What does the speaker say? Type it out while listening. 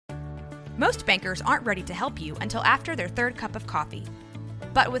Most bankers aren't ready to help you until after their third cup of coffee.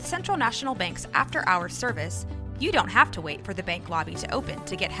 But with Central National Bank's after-hours service, you don't have to wait for the bank lobby to open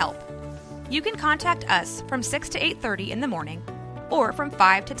to get help. You can contact us from 6 to 8:30 in the morning or from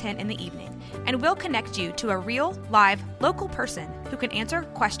 5 to 10 in the evening, and we'll connect you to a real, live, local person who can answer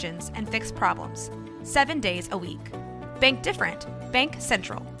questions and fix problems 7 days a week. Bank different. Bank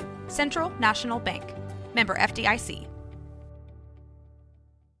Central. Central National Bank. Member FDIC.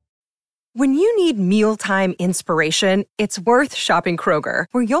 When you need mealtime inspiration, it's worth shopping Kroger,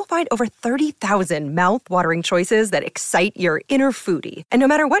 where you'll find over 30,000 mouth-watering choices that excite your inner foodie. And no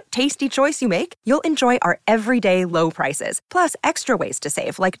matter what tasty choice you make, you'll enjoy our everyday low prices, plus extra ways to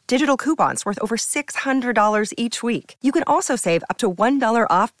save, like digital coupons worth over $600 each week. You can also save up to $1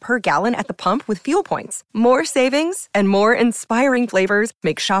 off per gallon at the pump with fuel points. More savings and more inspiring flavors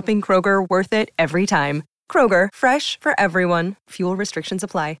make shopping Kroger worth it every time. Kroger, fresh for everyone. Fuel restrictions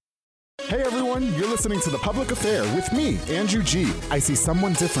apply. Hey everyone, you're listening to The Public Affair with me, Andrew G. I see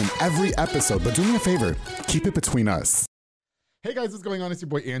someone different every episode, but do me a favor, keep it between us. Hey guys, what's going on? It's your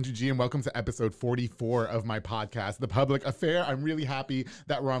boy Andrew G, and welcome to episode 44 of my podcast, The Public Affair. I'm really happy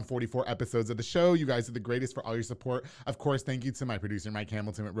that we're on 44 episodes of the show. You guys are the greatest for all your support. Of course, thank you to my producer, Mike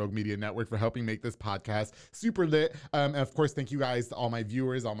Hamilton at Rogue Media Network, for helping make this podcast super lit. And of course, thank you guys to all my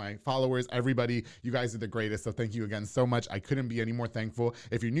viewers, all my followers, everybody. You guys are the greatest, so thank you again so much. I couldn't be any more thankful.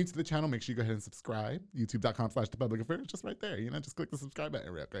 If you're new to the channel, make sure you go ahead and subscribe. YouTube.com/The Public Affair. It's just right there. Just click the subscribe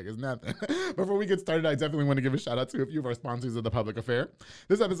button real quick. It's nothing. Before we get started, I definitely want to give a shout out to a few of our sponsors of The Public Affair.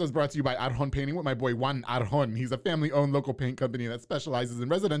 This episode is brought to you by Arjon Painting with my boy Juan Arjon. He's a family-owned local paint company that specializes in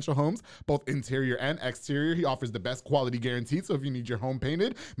residential homes, both interior and exterior. He offers the best quality guaranteed, so if you need your home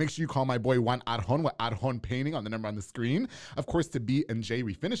painted, make sure you call my boy Juan Arjon with Arjon Painting on the number on the screen. Of course, to B&J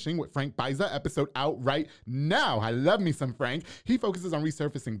Refinishing with Frank Baiza, episode out right now. I love me some Frank. He focuses on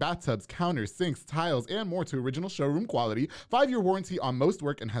resurfacing bathtubs, counters, sinks, tiles, and more to original showroom quality. 5-year warranty on most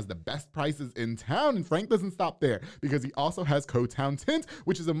work and has the best prices in town. And Frank doesn't stop there because he also has Co-Town Tint,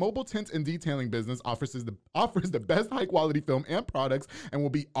 which is a mobile tint and detailing business, offers the best high quality film and products, and will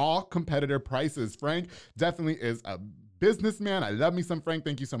be all competitor prices. Frank definitely is a businessman. I love me some Frank.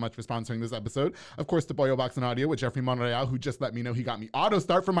 Thank you so much for sponsoring this episode. Of course, to Boyo Box and Audio with Jeffrey Monreal, who just let me know he got me auto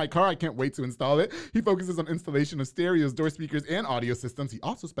start for my car. I can't wait to install it. He focuses on installation of stereos, door speakers, and audio systems. He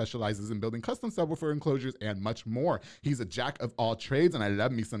also specializes in building custom subwoofer enclosures and much more. He's a jack of all trades, and I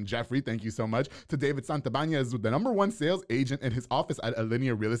love me some Jeffrey. Thank you so much. To David Santabana, is the #1 sales agent in his office at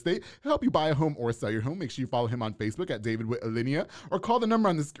Alinea Real Estate. He'll help you buy a home or sell your home. Make sure you follow him on Facebook at David with Alinea, or call the number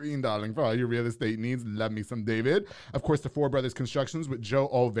on the screen, darling, for all your real estate needs. Love me some David. Of course, the Four Brothers Constructions with Joe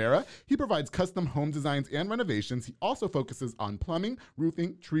Olvera. He provides custom home designs and renovations. He also focuses on plumbing,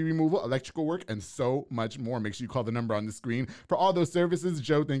 roofing, tree removal, electrical work, and so much more. Make sure you call the number on the screen for all those services.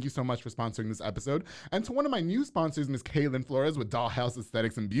 Joe, thank you so much for sponsoring this episode. And to one of my new sponsors, Miss Kaylin Flores with Dollhouse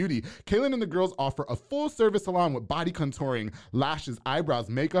Aesthetics and Beauty. Kaylin and the girls offer a full-service salon with body contouring, lashes, eyebrows,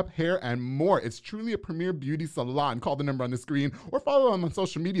 makeup, hair, and more. It's truly a premier beauty salon. Call the number on the screen or follow them on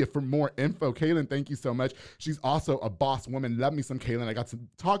social media for more info. Kaylin, thank you so much. She's also a boss woman. Love me some Kaylin. I got to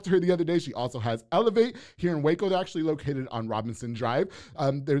talk to her the other day. She also has Elevate here in Waco. They're actually located on Robinson Drive.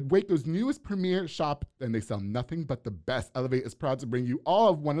 They're Waco's newest premier shop, and they sell nothing but the best. Elevate is proud to bring you all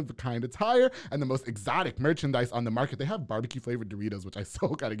of one-of-a-kind attire and the most exotic merchandise on the market. They have barbecue-flavored Doritos, which I so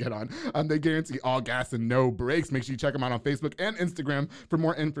gotta get on. They guarantee all gas and no breaks. Make sure you check them out on Facebook and Instagram for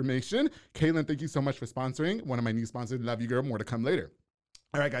more information. Kaylin, thank you so much for sponsoring. One of my new sponsors. Love you, girl. More to come later.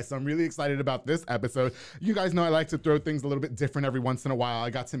 All right, guys, so I'm really excited about this episode. You guys know I like to throw things a little bit different every once in a while. I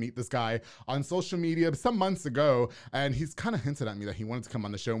got to meet this guy on social media some months ago, and he's kind of hinted at me that he wanted to come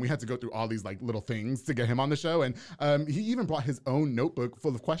on the show, and we had to go through all these little things to get him on the show, and he even brought his own notebook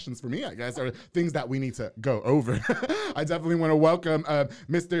full of questions for me, I guess, or things that we need to go over. I definitely want to welcome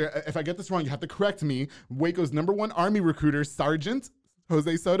Mr., if I get this wrong, you have to correct me, Waco's #1 Army recruiter, Sergeant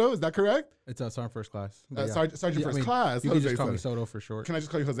Jose Soto, is that correct? It's Sergeant First Class. Sergeant First Class. You can just call me Soto for short. Can I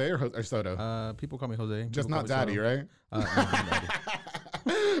just call you Jose or Soto? People call me Jose. Just not Daddy, Soto. right? No,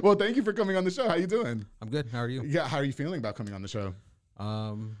 Daddy. Well, thank you for coming on the show. How you doing? I'm good. How are you? Yeah, how are you feeling about coming on the show?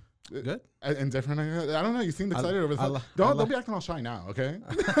 Good. And different. I don't know. You seemed excited over the Don't be acting all shy now, okay?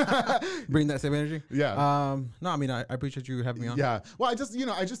 Bring that same energy. Yeah. No, I mean I appreciate you having me on. Yeah. Well, I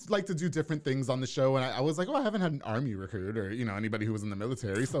just like to do different things on the show, and I was like, I haven't had an Army recruit or anybody who was in the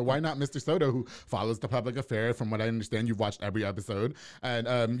military, so why not Mr. Soto, who follows The Public Affair? From what I understand, you've watched every episode,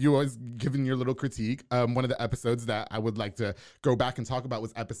 and you always given your little critique. One of the episodes that I would like to go back and talk about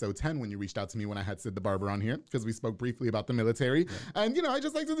was episode 10, when you reached out to me when I had Sid the Barber on here, because we spoke briefly about the military, and I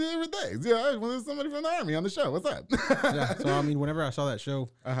just like to do favorite things. Yeah, well, there's somebody from the Army on the show. What's up? Yeah. So I mean, whenever I saw that show,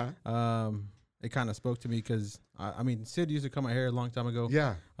 it kind of spoke to me because I mean, Sid used to cut my hair a long time ago.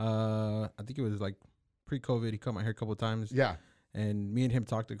 Yeah. I think it was like pre-COVID. He cut my hair a couple of times. Yeah. And me and him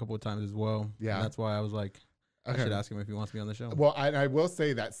talked a couple of times as well. Yeah. And that's why I was like, I should ask him if he wants me on the show. Well, I will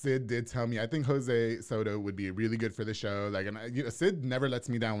say that Sid did tell me, I think Jose Soto would be really good for the show. Like, and Sid never lets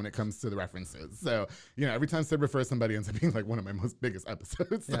me down when it comes to the references. So, every time Sid refers somebody ends up being like one of my most biggest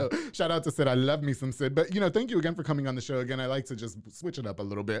episodes. So shout out to Sid. I love me some Sid. But, thank you again for coming on the show. Again, I like to just switch it up a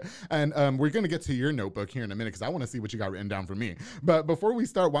little bit. And we're going to get to your notebook here in a minute because I want to see what you got written down for me. But before we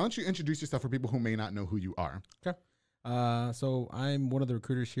start, why don't you introduce yourself for people who may not know who you are? Okay. So I'm one of the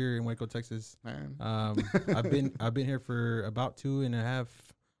recruiters here in Waco, Texas. Man. I've been here for about 2.5,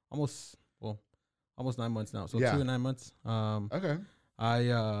 almost 9 months now. So 2 and 9 months. Okay.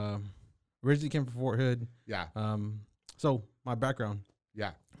 I originally came from Fort Hood. Yeah. So my background.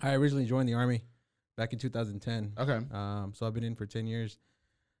 Yeah. I originally joined the Army back in 2010. Okay. So I've been in for 10 years.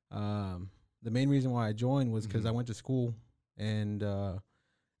 The main reason why I joined was because I went to school and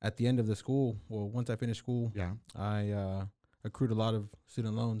at the end of the school, once I finished school, I accrued a lot of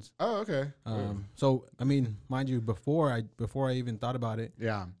student loans. Oh, okay. So I mean, mind you, before I even thought about it,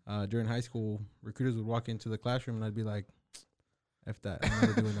 during high school, recruiters would walk into the classroom and I'd be like, "F that, I'm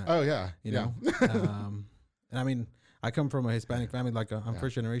never doing that." Oh yeah, you know. And I mean, I come from a Hispanic family, like I'm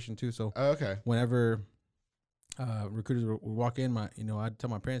first generation too. So whenever recruiters would walk in, I'd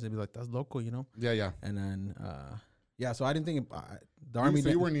tell my parents, they'd be like, "That's local," Yeah. And then. So I didn't think the Army. So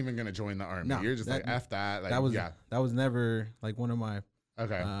you weren't even gonna join the Army. No, you're just like F that. Like, that was never like one of my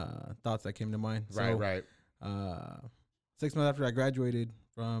thoughts that came to mind. Right. 6 months after I graduated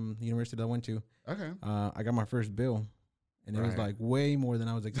from the university that I went to, I got my first bill, and it was like way more than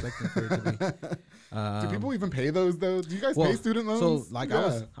I was expecting for it to be. Do people even pay those though? Do you guys pay student loans? So like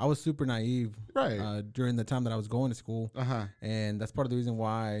I was super naive during the time that I was going to school, and that's part of the reason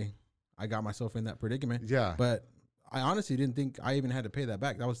why I got myself in that predicament. Yeah, but I honestly didn't think I even had to pay that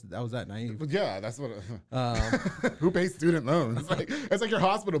back. That was that naive. Yeah, that's what. Who pays student loans? It's like your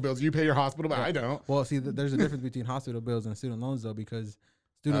hospital bills. You pay your hospital, but I don't. Well, see, there's a difference between hospital bills and student loans, though, because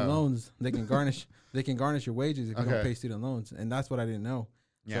student loans they can garnish your wages if you don't pay student loans, and that's what I didn't know.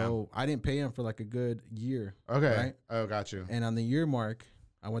 Yeah. So I didn't pay them for like a good year. Okay. Right? Oh, got you. And on the year mark,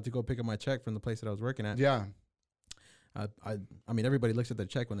 I went to go pick up my check from the place that I was working at. Yeah. I mean, everybody looks at their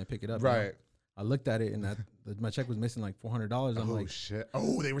check when they pick it up. Right. I looked at it and my check was missing like $400. I'm like, shit!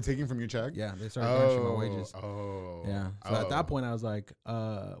 Oh, they were taking from your check? Yeah, they started garnishing my wages. Oh, yeah. So at that point, I was like,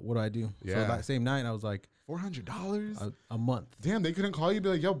 what do I do? Yeah. So that same night, I was like, $400 a month. Damn, they couldn't call you. Be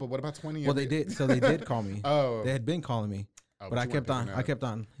like, yo, but what about 20? Well, they did. So they did call me. Oh, they had been calling me. But I kept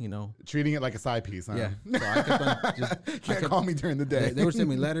on, treating it like a side piece, huh? Yeah. So I kept on can't call me during the day. They were sending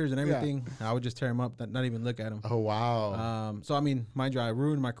me letters and everything. I would just tear them up, not even look at them. Oh, wow. So, I mean, mind you, I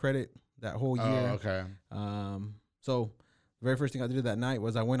ruined my credit that whole year. Oh, okay. So the very first thing I did that night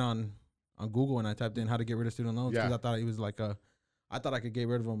was I went on Google and I typed in how to get rid of student loans because I thought it was like I thought I could get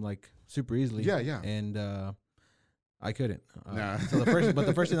rid of them like super easily. Yeah. And I couldn't. Nah. So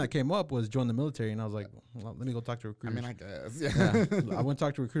the first thing that came up was join the military, and I was like, well, let me go talk to recruiters. I mean, I guess. Yeah. I went to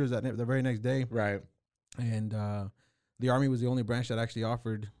talk to recruiters the very next day. Right. And the Army was the only branch that actually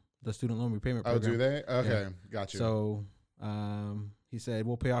offered the student loan repayment program. Oh, do they? Okay, got you. So he said,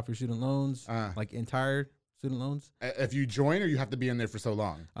 we'll pay off your student loans, like entire student loans. If you join, or you have to be in there for so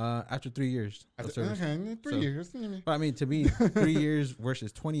long? After 3 years of service. Okay, 3 years. But I mean, to me, 3 years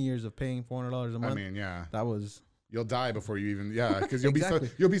versus 20 years of paying $400 a month. I mean, yeah. That was... You'll die before you even, because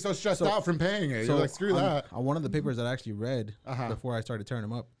you'll be so stressed out from paying it. So you're like, screw that. On one of the papers that I actually read before I started turning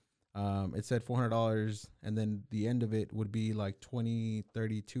them up, it said $400, and then the end of it would be like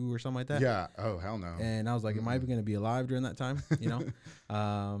 2032 or something like that. Yeah. Oh, hell no. And I was like, am I even going to be alive during that time?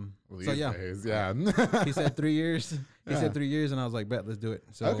 So yeah. Days, yeah. He said 3 years. He said 3 years, and I was like, bet, let's do it.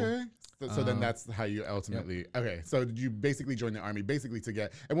 So okay. So then that's how you ultimately. Yep. Okay. So did you basically join the Army basically to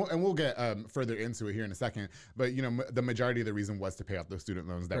get, and we'll get further into it here in a second. But the majority of the reason was to pay off those student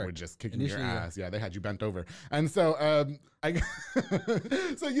loans that were just kicking your ass. Yeah, they had you bent over, and so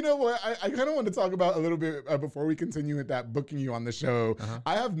so you know what? I kind of want to talk about a little bit before we continue with that booking you on the show.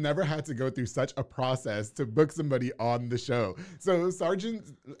 I have never had to go through such a process to book somebody on the show. So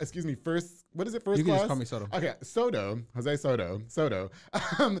First, what is it? First you class? You can just call me Soto. Okay, Soto, Jose Soto.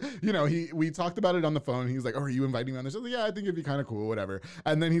 we talked about it on the phone. He was like, "Oh, are you inviting me on the show?" I was like, yeah, I think it'd be kind of cool, whatever.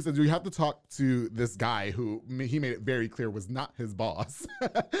 And then he said, "We have to talk to this guy who he made it very clear was not his boss."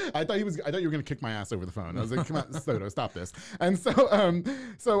 I thought you were gonna kick my ass over the phone. I was like, "Come on, Soto, stop this." And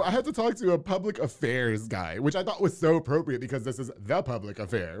so I had to talk to a public affairs guy, which I thought was so appropriate because this is the public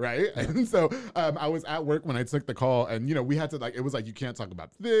affair, right? And so I was at work when I took the call, and we had to it was like, you can't talk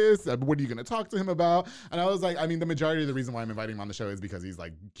about this. What are you gonna talk to him about? And I was like, I mean, the majority of the reason why I'm inviting him on the show is because he's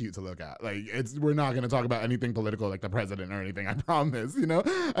like cute to look at. Like we're not gonna talk about anything political like the president or anything, I promise,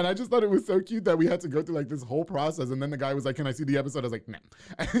 And I just thought it was so cute that we had to go through like this whole process. And then the guy was like, "Can I see the episode?" I was like, "No."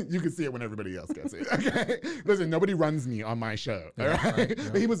 You can see it when everybody else gets it. Okay. Listen, nobody runs me on my show. All right. Yeah.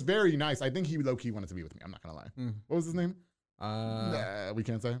 But he was very nice. I think he low-key wanted to be with me. I'm not gonna lie. What was his name? We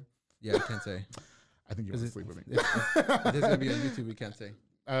can't say. Yeah, I can't say. I think you want to sleep with me. It's gonna be on YouTube. We can't say.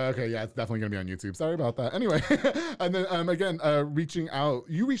 Okay, yeah, it's definitely gonna be on YouTube. Sorry about that. Anyway, and then again, reaching out.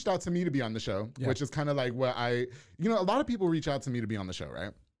 You reached out to me to be on the show, which is kind of like what a lot of people reach out to me to be on the show,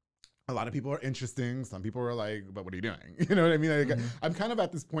 right? A lot of people are interesting. Some people are like, "But what are you doing?" You know what I mean? Like, I'm kind of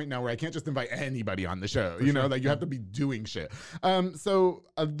at this point now where I can't just invite anybody on the show. You have to be doing shit. So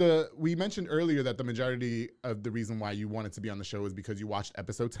we mentioned earlier that the majority of the reason why you wanted to be on the show is because you watched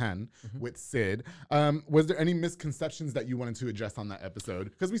episode 10 with Sid. Was there any misconceptions that you wanted to address on that episode?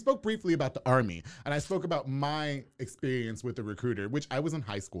 Because we spoke briefly about the Army, and I spoke about my experience with the recruiter, which I was in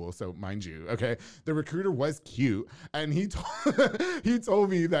high school, so mind you, okay? The recruiter was cute, and he told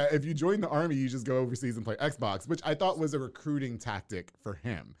me that if you join the Army, you just go overseas and play Xbox, which I thought was a recruiting tactic for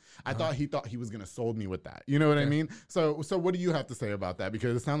him. I thought he was going to sold me with that. You know what I mean? So what do you have to say about that?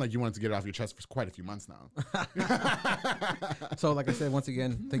 Because it sounded like you wanted to get it off your chest for quite a few months now. So like I said, once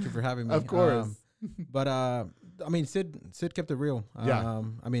again, thank you for having me. Of course. But I mean, Sid kept it real.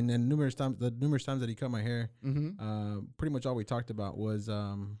 I mean, and numerous times that he cut my hair, pretty much all we talked about was,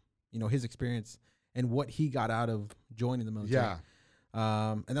 his experience and what he got out of joining the military. Yeah.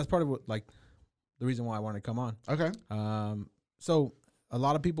 And that's part of what, like, the reason why I wanted to come on. Okay. So a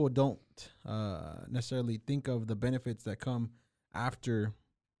lot of people don't necessarily think of the benefits that come after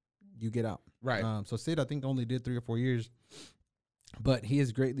you get out. Right. So Sid, I think, only did 3 or 4 years, but he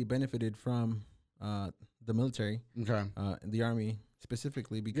has greatly benefited from the military, the Army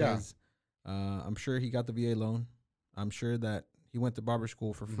specifically, because I'm sure he got the VA loan. I'm sure that he went to barber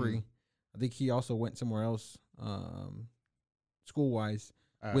school for free. I think he also went somewhere else, school-wise,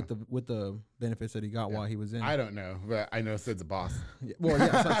 with the benefits that he got while he was in. I don't know, but I know Sid's a boss. So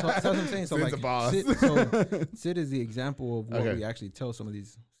that's what I'm saying. So Sid's a boss. Sid is the example of what we actually tell some of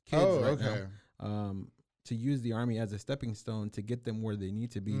these kids now. To use the Army as a stepping stone to get them where they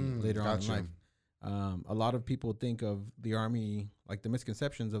need to be later on in life. A lot of people think of the Army, like the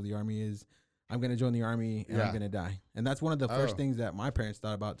misconceptions of the Army is, I'm going to join the Army and I'm going to die. And that's one of the first things that my parents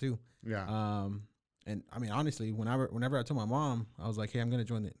thought about too. Yeah. And I mean, honestly, whenever I told my mom, I was like, "Hey, I'm going to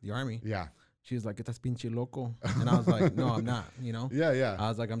join the Army." Yeah. She was like, "Estás pinche loco." And I was like, "No, I'm not," Yeah. I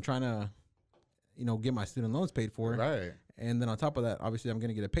was like, "I'm trying to, get my student loans paid for." Right. And then on top of that, obviously, I'm going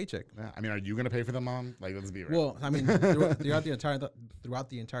to get a paycheck. Yeah. I mean, are you going to pay for them, Mom? Like, let's be real. Well, I mean, throughout the entire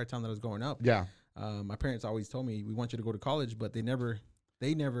time that I was growing up, my parents always told me, "We want you to go to college," but they never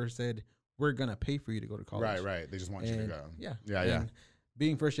said, "We're going to pay for you to go to college." Right. They just want you to go. Yeah. And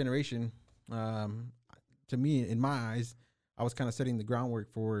being first generation, to me, in my eyes, I was kind of setting the groundwork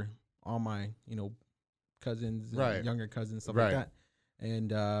for all my, cousins, younger cousins, stuff like that. And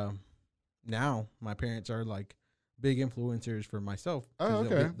now my parents are like big influencers for myself. Oh,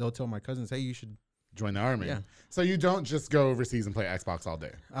 okay. They'll tell my cousins, "Hey, you should join the Army." Yeah. So you don't just go overseas and play Xbox all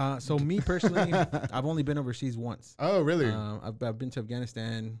day. So me personally, I've only been overseas once. Oh, really? I've been to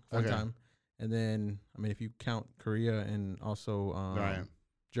Afghanistan one time, and then I mean, if you count Korea and also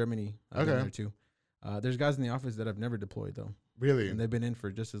Germany, I've been there too. There's guys in the office that I've never deployed though. Really? And they've been in for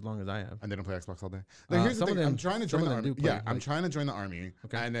just as long as I have. And they don't play Xbox all day. Like, here's the thing. I'm trying to join the Army. Yeah, I'm trying to join the Army.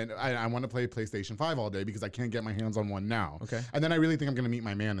 Okay. And then I want to play PlayStation 5 all day because I can't get my hands on one now. Okay. And then I really think I'm going to meet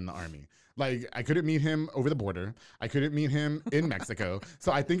my man in the Army. Like, I couldn't meet him over the border. I couldn't meet him in Mexico.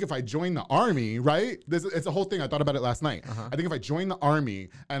 So I think if I join the Army, right? It's a whole thing. I thought about it last night. I think if I join the Army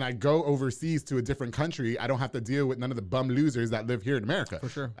and I go overseas to a different country, I don't have to deal with none of the bum losers that live here in America. For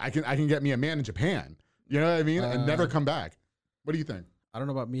sure. I can get me a man in Japan. You know what I mean? And never come back. What do you think? I don't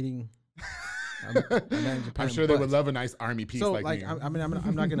know about meeting. I'm sure they would love a nice Army piece like me. I mean,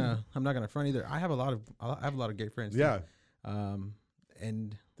 I'm not gonna front either. I have a lot of gay friends. Yeah.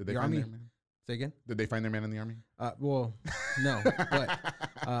 And did they the find Army? their man? Say again? Did they find their man in the Army? Well, no. But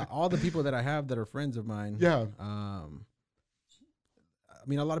all the people that I have that are friends of mine. Yeah. I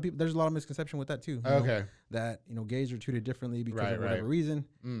mean, a lot of people. There's a lot of misconception with that too. You know, that gays are treated differently because of whatever reason.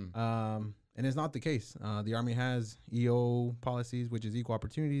 And it's not the case. The Army has EO policies, which is equal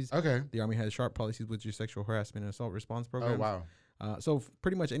opportunities. The Army has SHARP policies, which is sexual harassment and assault response programs. Oh, wow. So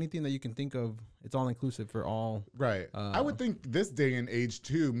pretty much anything that you can think of, it's all inclusive for all. Right. I would think this day and age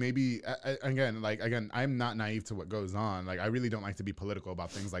too, maybe, again, I'm not naive to what goes on. Like, I really don't like to be political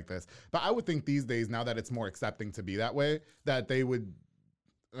about things like this. But I would think these days, now that it's more accepting to be that way, that they would,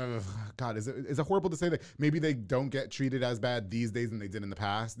 God, is it horrible to say that maybe they don't get treated as bad these days than they did in the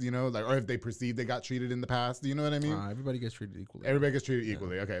past, like, or if they perceive they got treated in the past, you know what I mean? Everybody gets treated equally. Everybody gets treated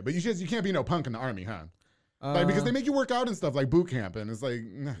equally, okay. But you can't be no punk in the Army, huh? Like, because they make you work out and stuff, like boot camp, and it's like...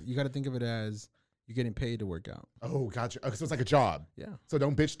 You got to think of it as you're getting paid to work out. Oh, gotcha. Okay, so it's like a job. Yeah. So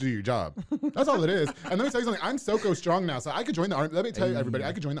don't bitch to do your job. That's all it is. And let me tell you something. I'm Soto strong now, so I could join the Army. Let me tell you, everybody,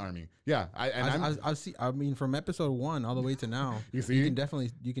 I could join the Army. Yeah. I see. I mean, from episode 1 all the way to now, you can definitely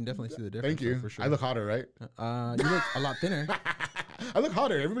see the difference. Thank you. For sure. I look hotter, right? You look a lot thinner. I look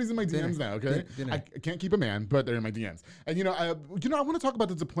hotter. Everybody's in my DMs now, okay? I can't keep a man, but they're in my DMs. And, I want to talk about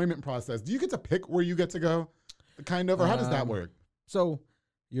the deployment process. Do you get to pick where you get to go? Kind of, or how does that work? So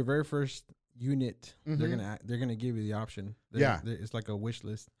your very first unit, they're gonna give you the option. It's like a wish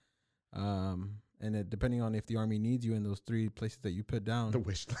list, and depending on if the Army needs you in those 3 places that you put down. The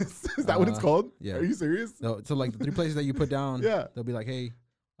wish list, is that what it's called? Yeah. Are you serious? So like the 3 places that you put down, they'll be like, hey,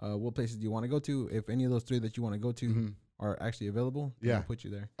 what places do you want to go to? If any of those 3 that you want to go to are actually available, they'll put you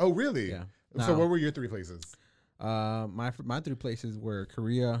there. Oh, really? Yeah. So what were your 3 places? My 3 places were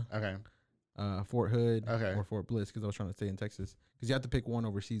Korea. Okay. Fort Hood or Fort Bliss, because I was trying to stay in Texas, because you have to pick one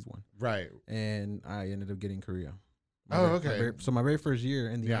overseas one. Right. And I ended up getting Korea. So my very first year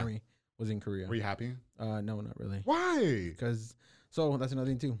in the Army was in Korea. Were you happy? No, not really. Why? Because that's another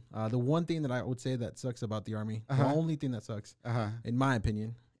thing too. The one thing that I would say that sucks about the Army, the only thing that sucks, in my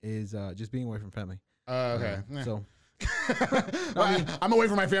opinion, is just being away from family. Okay. So. I'm away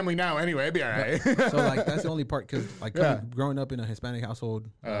from my family now anyway. It'd be all right. So like that's the only part, because like growing up in a Hispanic household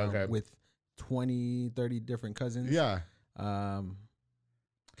with 20, 30 different cousins. Kind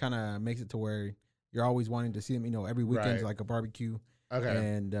of makes it to where you're always wanting to see them, every weekend's like a barbecue.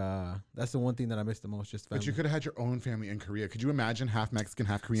 And that's the one thing that I miss the most, just family. But you could have had your own family in Korea. Could you imagine half Mexican,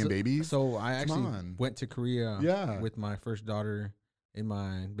 half Korean babies? So I actually went to Korea with my first daughter in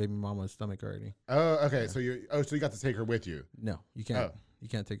my baby mama's stomach already. Oh, okay. Yeah. So you got to take her with you? No, you can't. You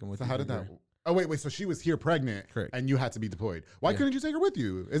can't take them with you. So how did that... Oh, wait. So she was here pregnant. Correct. And you had to be deployed. Why couldn't you take her with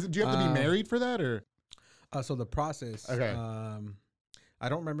you? Do you have to be married for that, or? So the process. Okay. I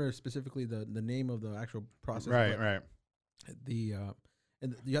don't remember specifically the name of the actual process. Right.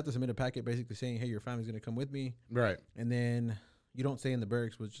 And you have to submit a packet basically saying, hey, your family's going to come with me. Right. And then you don't stay in the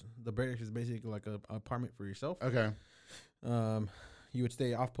barracks, which the barracks is basically like a apartment for yourself. Okay. You would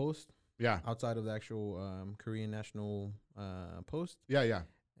stay off post. Yeah. Outside of the actual Korean national post. Yeah.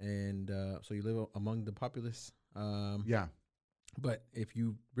 And so you live among the populace. Yeah. But if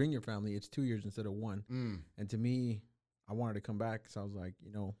you bring your family, it's 2 years instead of 1. And to me, I wanted to come back, so I was like,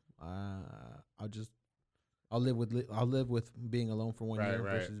 I'll live with being alone for 1 year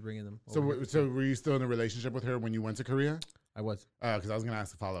versus bringing them. So were you still in a relationship with her when you went to Korea? I was. Because I was going to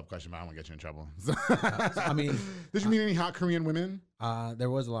ask a follow-up question, but I don't want to get you in trouble. I mean, did you meet any hot Korean women? There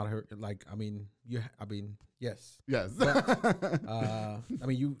was a lot of her. Yes. Yes. But,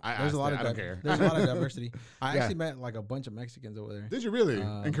 there's a lot of diversity. I actually met like a bunch of Mexicans over there. Did you really?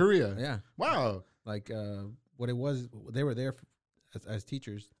 In Korea? Yeah. Wow. Like what it was, they were there as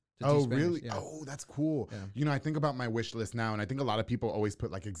teachers. Oh, really? Yeah. Oh, that's cool. Yeah. I think about my wish list now, and I think a lot of people always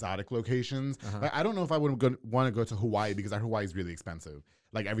put like exotic locations. Like, I don't know if I would want to go to Hawaii, because Hawaii is really expensive.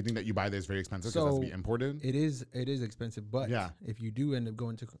 Like everything that you buy there is very expensive because it has to be imported. It is expensive, but if you do end up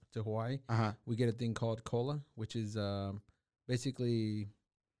going to Hawaii, we get a thing called COLA, which is basically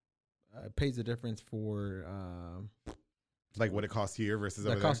pays the difference for like what it costs here versus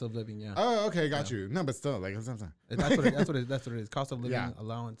the over cost there? of living. Yeah. Oh, okay, got you. No, but still, like that's what it is. Cost of living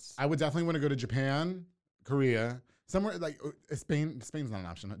allowance. I would definitely want to go to Japan, Korea. Somewhere like Spain. Spain's not an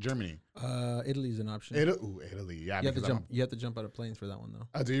option. Germany. Italy's an option. Italy. Yeah. You have to jump out of planes for that one though.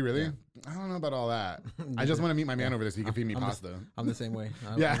 Oh, do you really? Yeah. I don't know about all that. I just want to meet my man over there so he can feed me pasta. I'm the same way.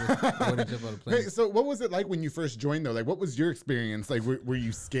 I wouldn't jump out of planes. Hey, so what was it like when you first joined though? Like, what was your experience? Like, were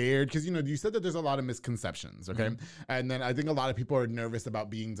you scared? Because you said that there's a lot of misconceptions. Okay, and then I think a lot of people are nervous about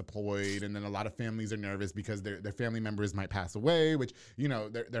being deployed, and then a lot of families are nervous because their family members might pass away, which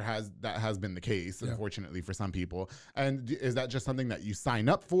that has been the case, unfortunately, for some people. And is that just something that you sign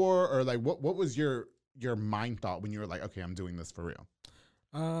up for, or like what was your mind thought when you were like, okay, I'm doing this for real?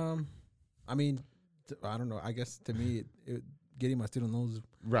 I mean, I don't know. I guess to me, getting my student loans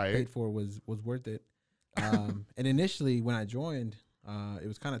right. paid for was worth it. And initially when I joined, it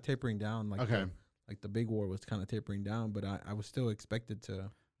was kind of tapering down. Like the big war was kind of tapering down, but I was still expected to,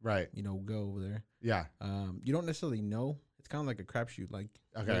 right, go over there. Yeah. You don't necessarily know. It's kind of like a crapshoot. Like,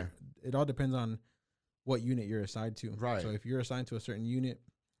 it all depends on what unit you're assigned to. Right. So if you're assigned to a certain unit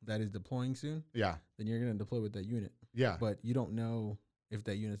that is deploying soon, then you're going to deploy with that unit. Yeah. But you don't know if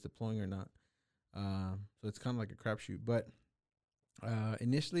that unit's deploying or not. So it's kind of like a crapshoot. But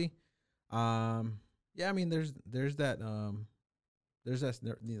initially, I mean, there's that there's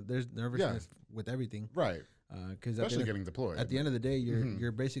nervousness with everything, right? Because especially getting deployed. At the end of the day,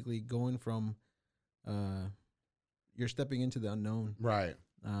 you're basically going from you're stepping into the unknown, right?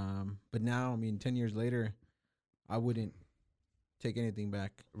 But now, I mean, 10 years later, I wouldn't take anything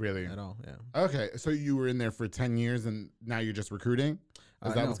back, really, at all. Yeah. Okay, so you were in there for 10 years, and now you're just recruiting.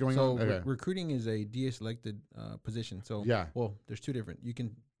 Is that what's going on? So recruiting is a DA selected position. So well, there's two different. You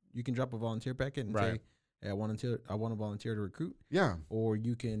can drop a volunteer packet and say, hey, I want to volunteer to recruit. Yeah. Or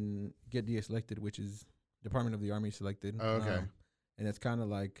you can get DA selected, which is Department of the Army selected. Oh, okay. And it's kind of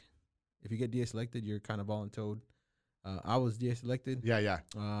like, if you get DA selected, you're kind of voluntold. I was DA selected. Yeah.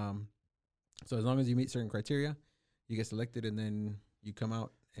 So as long as you meet certain criteria, you get selected, and then you come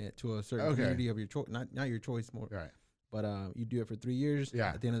out to a certain community of your choice. Not your choice, more. Right. But you do it for 3 years. Yeah.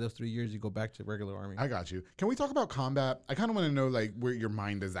 At the end of those 3 years, you go back to regular Army. I got you. Can we talk about combat? I kind of want to know like where your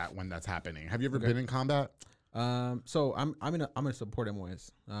mind is at when that's happening. Have you ever been in combat? So I'm a support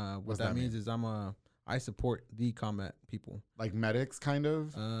MOS. What that means is I support the combat people. Like medics, kind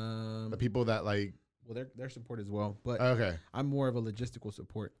of. The people that like. Well, they're support as well, but I'm more of a logistical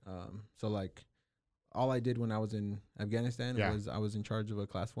support. So like, all I did when I was in Afghanistan was I was in charge of a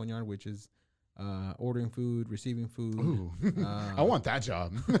Class 1 yard, which is ordering food, receiving food. Ooh. I want that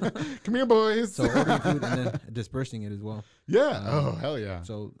job. Come here, boys. So ordering food and then dispersing it as well. Yeah. Oh, hell yeah.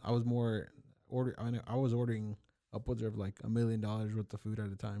 So I was I was ordering upwards of like $1 million worth of food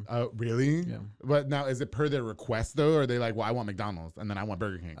at a time. Oh, really? Yeah. But now, is it per their request though, or are they like, well, I want McDonald's and then I want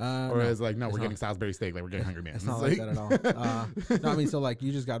Burger King, or no, is it like, no, we're getting Salisbury steak, like we're getting Hungry Man? It's not like that at all. No, I mean, so like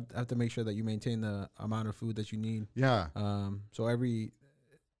you just have to make sure that you maintain the amount of food that you need. Yeah. So every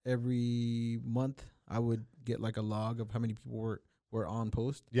month I would get like a log of how many people were on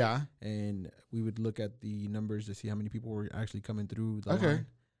post. Yeah. And we would look at the numbers to see how many people were actually coming through the line.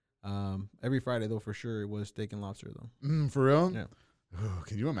 Every Friday though, for sure, it was steak and lobster though. For real? Yeah. Oh,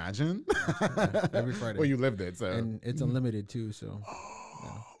 can you imagine? Every Friday. Well, you lived it, so. And it's unlimited too, so.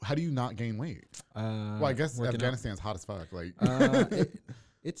 Yeah. How do you not gain weight? Well, I guess Afghanistan's hot as fuck. Like,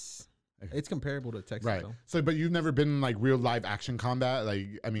 it's comparable to Texas, right? Though. So, but you've never been in like real live action combat, like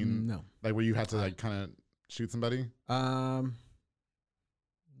I mean, no, like where you had to like kind of shoot somebody.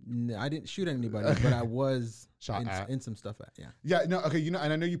 No, I didn't shoot anybody, but I was shot in some stuff. Yeah, no, okay, and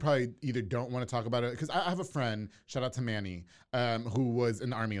I know you probably either don't want to talk about it because I have a friend, shout out to Manny, who was in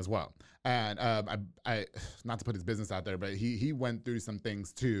the Army as well, and I not to put his business out there, but he went through some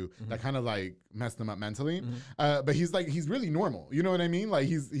things too that kind of like messed him up mentally. But he's really normal, you know what I mean? Like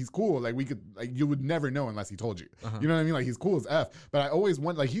he's cool. Like you would never know unless he told you. You know what I mean? Like he's cool as F. But I always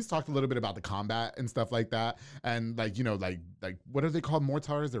want he's talked a little bit about the combat and stuff like that, and like what are they called?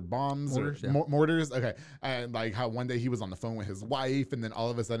 Mortars or bombs? Mortars, or mortars? Okay, and like how one day he was on the phone with his wife, and then all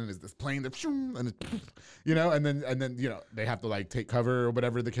of a sudden is this plane that and then they have to like take cover or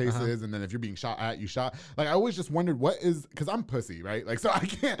whatever the case is, and then if you're being shot at, you shot. Like I always just wondered because I'm pussy, right? Like so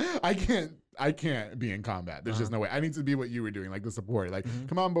I can't be in combat. There's just no way. I need to be what you were doing, like the support. Like,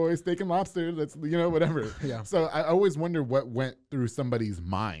 come on, boys, steak and lobster. Let's whatever. Yeah. So I always wonder what went through somebody's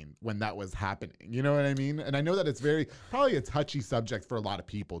mind when that was happening. You know what I mean? And I know that it's probably a touchy subject for a lot of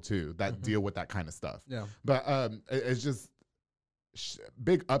people too that deal with that kind of stuff. Yeah. But it's just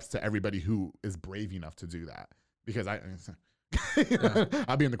big ups to everybody who is brave enough to do that because I'll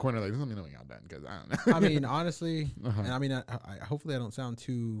be in the corner like, let me know when y'all done because I don't know. I mean, honestly, and I mean, I hopefully I don't sound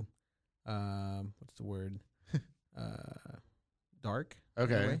too, what's the word? Dark.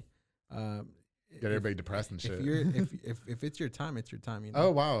 Okay. Get everybody depressed and shit. If it's your time, it's your time. You know?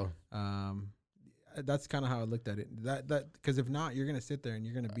 Oh wow. That's kind of how I looked at it. That because if not, you're gonna sit there and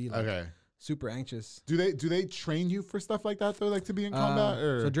you're gonna be like super anxious. Do they train you for stuff like that though, like to be in combat?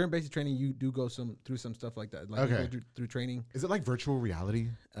 Or? So during basic training, you do go through some stuff like that. Like you go through training. Is it like virtual reality?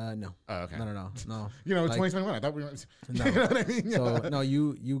 No. Oh, okay. No. 2021. I thought we were. No. You know what I mean? Yeah. So no,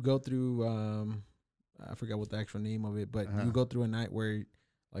 you go through. I forgot what the actual name of it, but you go through a night where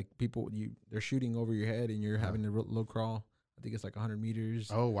like they're shooting over your head and you're having to low crawl. I think it's like 100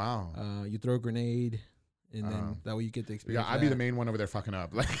 meters. Oh wow. You throw a grenade, and then that way you get the experience. Yeah, I'd be the main one over there fucking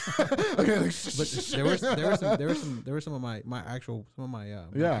up. Like, okay, like, but there were some of my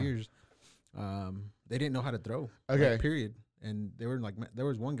peers. They didn't know how to throw. Okay. Like, period. And they were like, there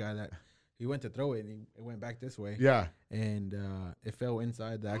was one guy that he went to throw it and it went back this way. Yeah. And it fell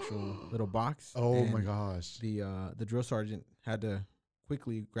inside the actual little box. Oh my gosh. The drill sergeant had to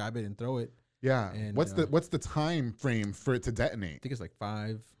quickly grab it and throw it. Yeah. And what's the time frame for it to detonate? I think it's like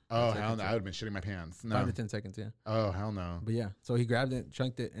 5. Oh, hell no. I would have been shitting my pants. No. 5 to 10 seconds, yeah. Oh, hell no. But yeah, so he grabbed it,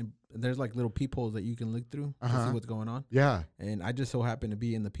 chunked it, and there's like little peepholes that you can look through to see what's going on. Yeah. And I just so happened to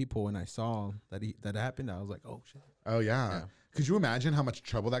be in the peephole, and I saw that that happened. I was like, oh, shit. Oh, yeah. Could you imagine how much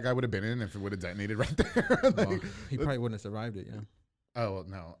trouble that guy would have been in if it would have detonated right there? Like, well, he probably wouldn't have survived it, yeah. Oh,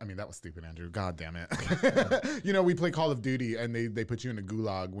 no. I mean, that was stupid, Andrew. God damn it. You know, we play Call of Duty, and they put you in a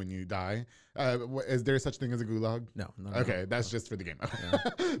gulag when you die. Is there such thing as a gulag? No. Okay, that's just for the game.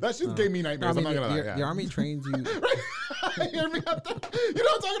 That just gave me nightmares. I'm not going to lie. The Army trains you. You know what I'm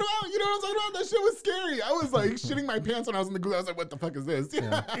talking about? That shit was scary. I was like shitting my pants when I was in the gulag. I was like, what the fuck is this?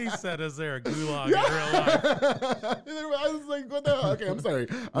 Yeah. He said, is there a gulag in real life? I was like, what the hell? Okay, I'm sorry.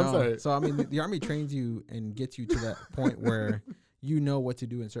 I'm sorry. So, I mean, the Army trains you and gets you to that point where you know what to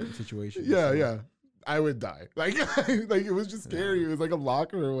do in certain situations. Yeah, so. yeah. I would die. Like it was just scary. It was like a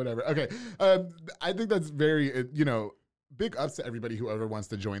locker or whatever. Okay. I think that's very, big ups to everybody who ever wants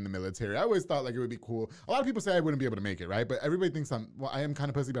to join the military. I always thought like it would be cool. A lot of people say I wouldn't be able to make it, right? But everybody thinks I am kind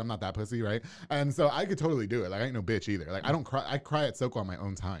of pussy, but I'm not that pussy, right? And so I could totally do it. Like I ain't no bitch either. Like I don't cry. I cry at Soto on my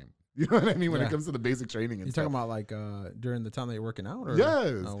own time. You know what I mean? When it comes to the basic training and stuff. You're talking about like during the time that you're working out? Or?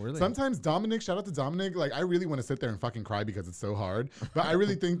 Yes. Oh, really? Sometimes Dominic, shout out to Dominic, like I really want to sit there and fucking cry because it's so hard. But I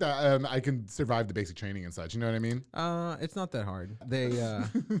really think that I can survive the basic training and such. You know what I mean? It's not that hard. They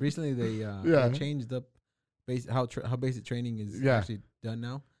recently they changed up how basic training is actually done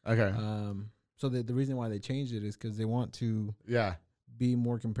now. Okay. So the reason why they changed it is because they want to be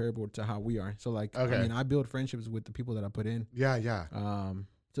more comparable to how we are. So like, I mean, I build friendships with the people that I put in. Yeah, yeah.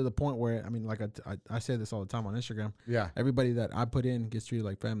 To the point where, I mean, like I say this all the time on Instagram. Yeah. Everybody that I put in gets treated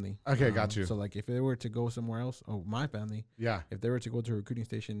like family. Okay, got you. So like if they were to go somewhere else, my family. Yeah. If they were to go to a recruiting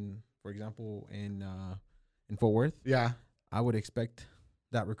station, for example, in Fort Worth. Yeah. I would expect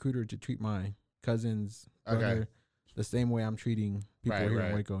that recruiter to treat my cousin's brother the same way I'm treating people here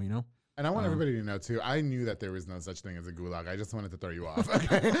in Waco, you know? And I want everybody to know, too, I knew that there was no such thing as a gulag. I just wanted to throw you off,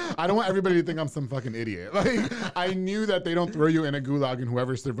 okay? I don't want everybody to think I'm some fucking idiot. Like, I knew that they don't throw you in a gulag and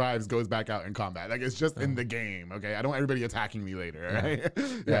whoever survives goes back out in combat. Like, it's just in the game, okay? I don't want everybody attacking me later, right?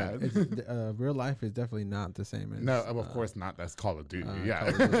 Yeah. Real life is definitely not the same as... No, of course not. That's Call of Duty. Call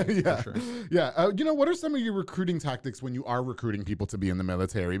of Duty, yeah. for sure. Yeah. What are some of your recruiting tactics when you are recruiting people to be in the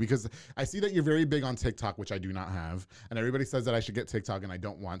military? Because I see that you're very big on TikTok, which I do not have. And everybody says that I should get TikTok, and I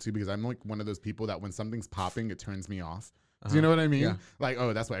don't want to because I'm like one of those people that when something's popping, it turns me off. Do you know what I mean? Yeah. Like,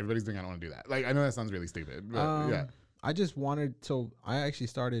 oh, that's what everybody's doing. I don't want to do that. Like, I know that sounds really stupid, but yeah. I just wanted, so I actually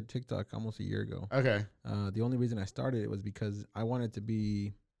started TikTok almost a year ago. Okay. The only reason I started it was because I wanted to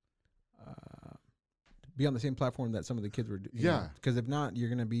be on the same platform that some of the kids were doing. Yeah. Because if not, you're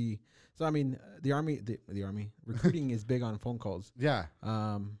going to be, so I mean, the Army, recruiting is big on phone calls. Yeah.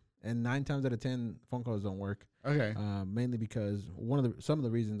 And 9 times out of 10, phone calls don't work. Okay. Mainly because some of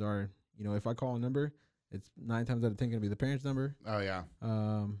the reasons are, if I call a number, it's 9 times out of 10 going to be the parent's number. Oh yeah.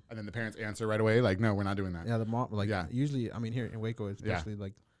 And then the parents answer right away, like, no, we're not doing that. Yeah, the mom, usually, I mean, here in Waco, especially,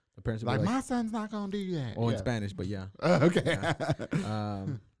 like, the parents will like, be my son's not gonna do that. Oh, in Spanish, but yeah. Okay. Yeah.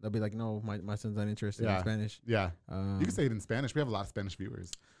 They'll be like, no, my son's not interested in Spanish. Yeah. You can say it in Spanish. We have a lot of Spanish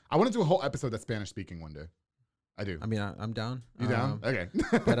viewers. I want to do a whole episode that's Spanish speaking one day. I do. I mean, I'm down. You down? Okay.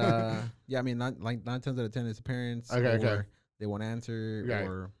 But yeah, I mean, 9 times out of 10 is the parents. Okay. They won't answer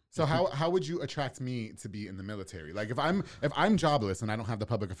or. So how would you attract me to be in the military? Like if I'm jobless and I don't have the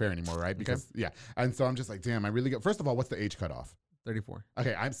public affair anymore, right? Because and so I'm just like, damn, I really first of all, what's the age cutoff? 34.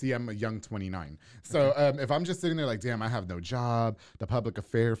 Okay, I'm a young 29. So if I'm just sitting there like, damn, I have no job, the public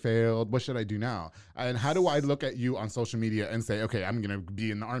affair failed, what should I do now? And how do I look at you on social media and say, okay, I'm gonna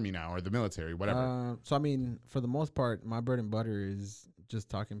be in the Army now or the military, whatever? So I mean, for the most part, my bread and butter is just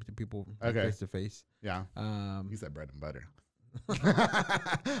talking to people face to face. Yeah. You said bread and butter.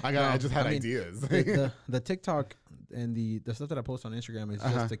 I just had ideas. the TikTok and the stuff that I post on Instagram is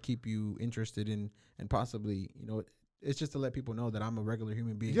just to keep you interested in and possibly, it's just to let people know that I'm a regular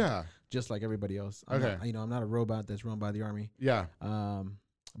human being. Yeah. Just like everybody else. I'm not a robot that's run by the Army. Yeah.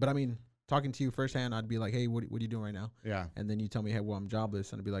 But I mean, talking to you firsthand, I'd be like, hey, what are you doing right now? Yeah. And then you tell me, hey, well, I'm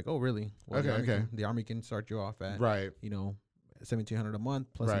jobless. And I'd be like, oh, really? Well, the Army can start you off at, $1,700 a month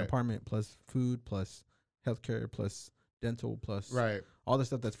plus an apartment plus food plus healthcare plus dental plus right. all the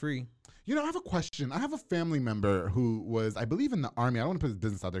stuff that's free. You know, I have a question. I have a family member who was, I believe, in the Army. I don't want to put his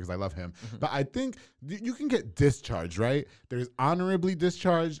business out there because I love him. But I think you can get discharged, right? There's honorably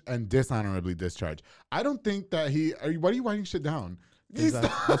discharged and dishonorably discharged. I don't think that why are you writing shit down? That's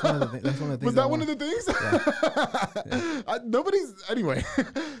one of the things. Was that one of the things? Yeah. Nobody's, anyway.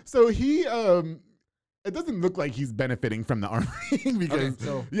 So he, it doesn't look like he's benefiting from the Army because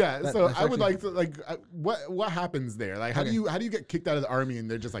I would like to what happens there? Like how do you get kicked out of the Army and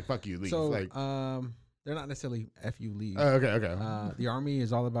they're just like fuck you, leave? So like they're not necessarily F you, leave. Okay. The Army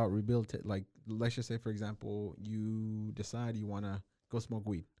is all about rehabilitate. Like let's just say for example you decide you want to go smoke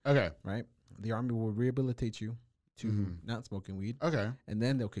weed. Okay. Right. The Army will rehabilitate you to not smoking weed. Okay. And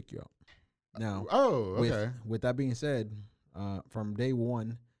then they'll kick you out. Now. With that being said, from day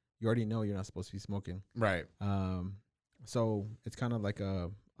one, you already know you're not supposed to be smoking. Right. So it's kind of like a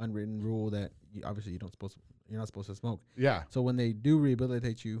unwritten rule that you're not supposed to smoke. Yeah. So when they do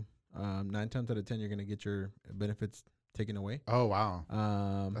rehabilitate you, 9 times out of 10 you're gonna get your benefits taken away. Oh wow.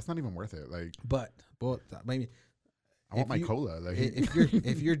 That's not even worth it. Like, but maybe I want my cola. Like,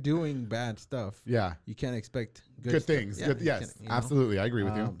 if you're doing bad stuff, you can't expect good things. Yeah, yes, absolutely. I agree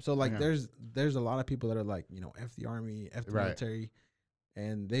with you. So like, there's a lot of people that are like, F the Army, F the military.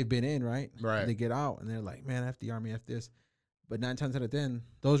 And they've been in, right? Right. They get out and they're like, man, F the Army, F this. But 9 times out of 10,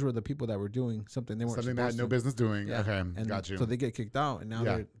 those were the people that were doing something they weren't supposed to. Something they had no business doing. Yeah. Okay, and got you. So they get kicked out, and now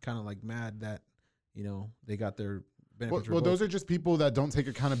they're kind of like mad that, they got their benefits. Well, those are just people that don't take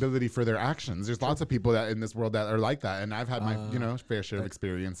accountability for their actions. There's lots of people that in this world that are like that, and I've had my fair share of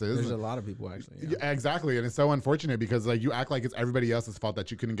experiences. There's a lot of people actually. Yeah. Yeah, exactly, and it's so unfortunate because like you act like it's everybody else's fault that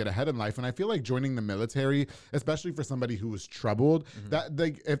you couldn't get ahead in life, and I feel like joining the military, especially for somebody who was troubled, that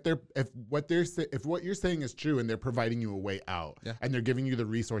like if what you're saying is true and they're providing you a way out, and they're giving you the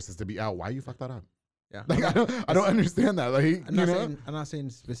resources to be out, why you fuck that up? Yeah, like I don't understand that. Like I'm not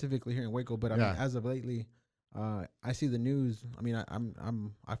saying specifically here in Waco, but I mean as of lately. I see the news. I mean,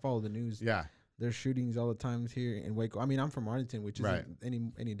 I follow the news. Yeah, there's shootings all the times here in Waco. I mean, I'm from Arlington, which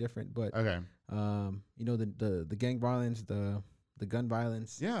isn't any different. But the gang violence, the gun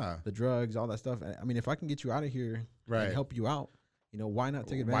violence, the drugs, all that stuff. I mean, if I can get you out of here and help you out, why not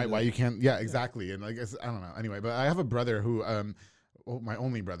take advantage? Why you can't? Yeah, exactly. And like I don't know. Anyway, but I have a brother who my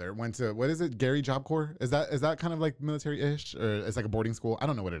only brother went to, what is it, Gary Job Corps? Is that kind of like military-ish, or it's like a boarding school? I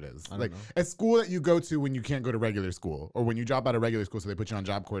don't know what it is. Like a school that you go to when you can't go to regular school, or when you drop out of regular school, so they put you on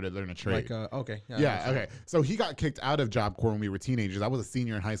Job Corps to learn a trade. Like okay, okay. So he got kicked out of Job Corps when we were teenagers. I was a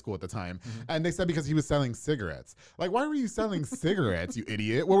senior in high school at the time, and they said because he was selling cigarettes. Like, why were you selling cigarettes, you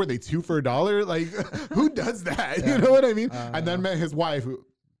idiot? What were they, 2 for $1? Like, who does that? You know what I mean? And then met his wife who.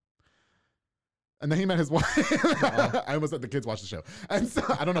 And then he met his wife. I almost let the kids watch the show. And so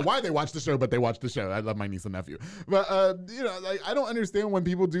I don't know why they watch the show, but they watch the show. I love my niece and nephew. But, like, I don't understand when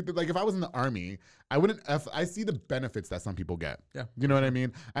people do, like, if I was in the Army, I wouldn't, I see the benefits that some people get. Yeah. You know what I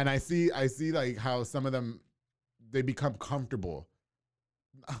mean? And I see like how some of them, they become comfortable.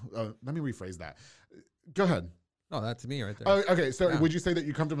 Let me rephrase that. Go ahead. No, that's me right there. Oh, okay. So would you say that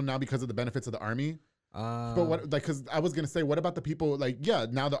you're comfortable now because of the benefits of the Army? But what, like, because I was gonna say, what about the people, like,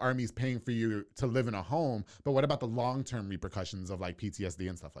 now the Army's paying for you to live in a home, but what about the long-term repercussions of like PTSD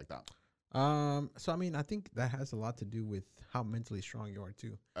and stuff like that? So I mean, I think that has a lot to do with how mentally strong you are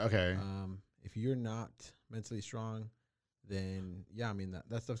too. Okay. If you're not mentally strong, then I mean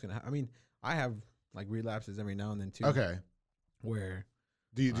that stuff's gonna happen. I mean, I have like relapses every now and then too. Okay. Where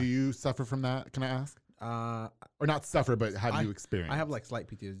do you suffer from that? Can I ask? Or not suffer, but have you experienced? I have like slight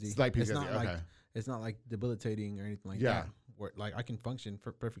PTSD. Slight PTSD. It's not like debilitating or anything like that. Where like I can function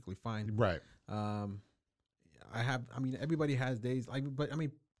perfectly fine. Right. I mean, everybody has days but I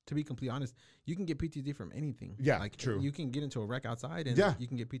mean, to be completely honest, you can get PTSD from anything. Yeah, like true. You can get into a wreck outside and you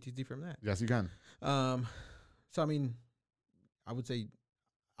can get PTSD from that. Yes, you can. So I mean, I would say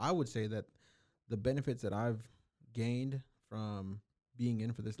that the benefits that I've gained from being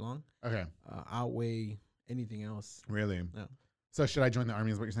in for this long outweigh anything else. Really? Yeah. So should I join the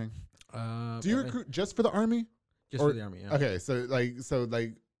Army is what you're saying? Do you recruit just for the Army? Just for the Army, yeah. Okay, so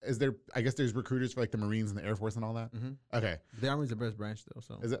is there, I guess there's recruiters for like the Marines and the Air Force and all that? Mm-hmm. Okay. The Army's the best branch though,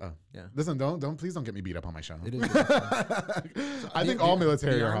 so. Is it? Oh. Yeah. Listen, please don't get me beat up on my show. It is. I think all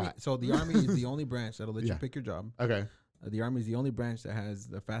military are hot. So the Army is the only branch that'll let you pick your job. Okay. The Army is the only branch that has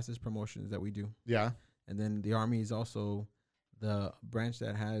the fastest promotions that we do. Yeah. And then the Army is also the branch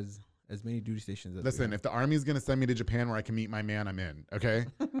that has as many duty stations. Listen, if the Army's going to send me to Japan where I can meet my man, I'm in. Okay,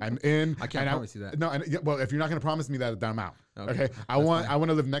 I'm in. I can't promise you that. No, well, if you're not going to promise me that, then I'm out. Okay, I want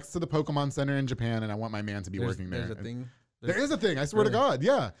to live next to the Pokemon Center in Japan, and I want my man to be working there. There's a thing. There is a thing. I swear to God.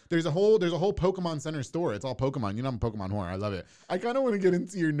 Yeah. There's a whole Pokemon Center store. It's all Pokemon. You know, I'm a Pokemon whore. I love it. I kind of want to get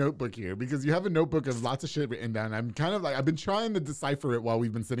into your notebook here because you have a notebook of lots of shit written down. I'm kind of like, I've been trying to decipher it while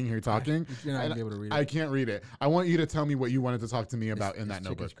we've been sitting here talking. You're not going to be able to read it. I can't read it. I want you to tell me what you wanted to talk to me about in that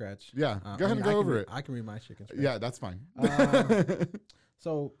notebook. Scratch. Yeah. Go ahead and go over it. I can read my chicken scratch. Yeah, that's fine.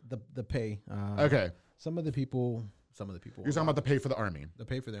 So the pay. Okay. Some of the people. You're talking about the pay for the Army. The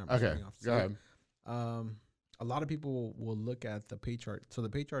pay for the Army. Okay. Go ahead. A lot of people will look at the pay chart. So the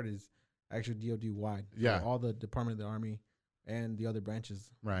pay chart is actually DoD wide. Yeah. So all the Department of the Army and the other branches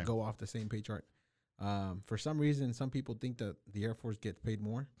go off the same pay chart. For some reason, some people think that the Air Force gets paid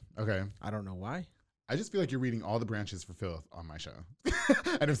more. Okay. I don't know why. I just feel like you're reading all the branches for filth on my show.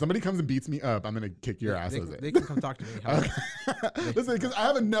 And if somebody comes and beats me up, I'm going to kick your ass. They can come talk to me. Listen, because I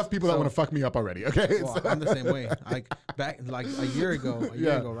have enough people that want to fuck me up already, okay? Well, I'm the same way. Like back like a year ago,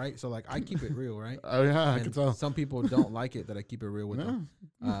 right? So like I keep it real, right? Oh, yeah, and I can tell. Some people don't like it that I keep it real with them.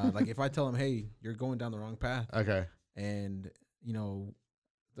 Like if I tell them, hey, you're going down the wrong path. Okay. And, you know,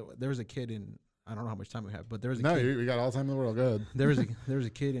 there was a kid in, I don't know how much time we have, but there was a kid. No, we got all the time in the world. Good. There was a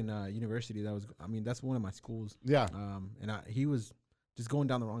kid in university that was, I mean, that's one of my schools. Yeah. And he was just going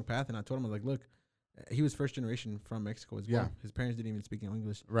down the wrong path. And I told him, I was like, look, he was first generation from Mexico as well. Yeah. His parents didn't even speak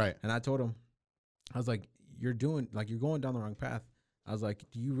English. Right. And I told him, I was like, you're going down the wrong path. I was like,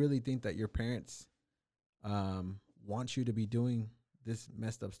 do you really think that your parents want you to be doing this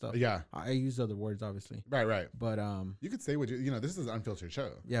messed up stuff? Yeah. I use other words, obviously. Right. But you could say what this is an unfiltered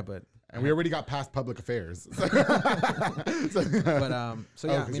show. Yeah, but and we already got past public affairs. So yeah,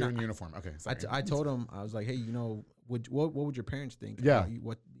 I mean, you're in uniform. Okay. Sorry. I told him, I was like, hey, what would your parents think? Yeah.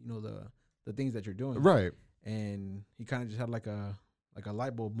 About the things that you're doing. Right. And he kind of just had like a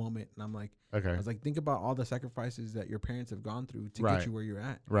light bulb moment, and I'm like, okay. I was like, think about all the sacrifices that your parents have gone through to get you where you're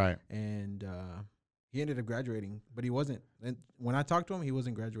at. Right. And he ended up graduating, but he wasn't. And when I talked to him, he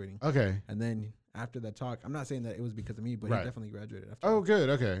wasn't graduating. Okay. And then after that talk, I'm not saying that it was because of me, but he definitely graduated after. Oh, good.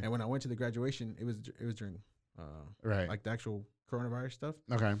 Okay. And when I went to the graduation, it was during like the actual coronavirus stuff.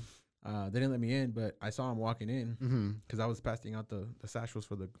 Okay. They didn't let me in, but I saw him walking in because I was passing out the satchels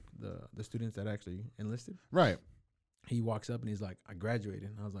for the students that actually enlisted. Right. He walks up and he's like, I graduated.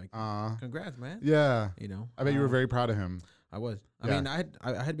 And I was like, congrats, man. Yeah. I bet you were very proud of him. I was. I mean, I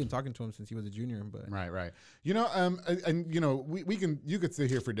had been talking to him since he was a junior, but right. You could sit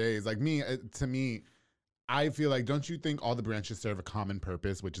here for days. Like me, to me, I feel like, don't you think all the branches serve a common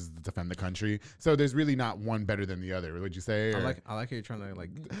purpose, which is to defend the country? So there's really not one better than the other, would you say? I like how you're trying to like.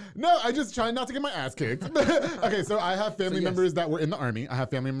 No, I just try not to get my ass kicked. Okay, so I have family members that were in the Army. I have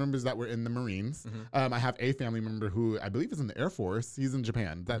family members that were in the Marines. I have a family member who I believe is in the Air Force. He's in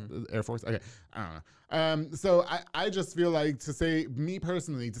Japan. That Air Force? Okay, I don't know. So I just feel like, to say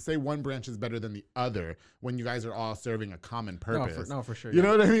one branch is better than the other when you guys are all serving a common purpose. No, for sure. You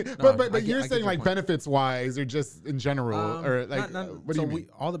know what I mean? No, but you're saying like benefits wise or just in general or like what do you mean?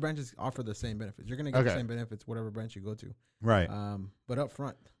 All the branches offer the same benefits. You're gonna get the same benefits whatever branch you go to. Right. But up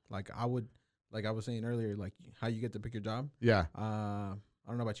front, like I was saying earlier, like how you get to pick your job. Yeah. I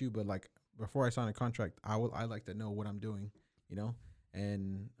don't know about you, but like before I sign a contract, I like to know what I'm doing.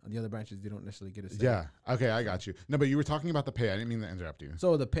 And on the other branches, they don't necessarily get a say. Yeah. Okay, I got you. No, but you were talking about the pay. I didn't mean to interrupt you.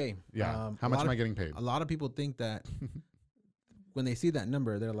 So the pay. Yeah. How much am I getting paid? A lot of people think that when they see that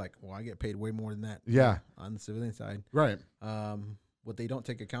number, they're like, well, I get paid way more than that. Yeah. On the civilian side. Right. What they don't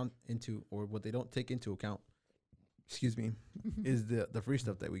take into account, excuse me, is the free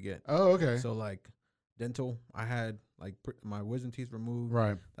stuff that we get. Oh, okay. So like dental, I had like my wisdom teeth removed.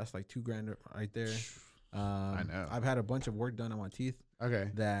 Right. That's like $2,000 right there. I know. I've had a bunch of work done on my teeth. Okay.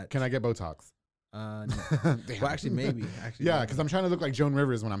 That can I get Botox? No. Well, actually, maybe. Yeah, because I'm trying to look like Joan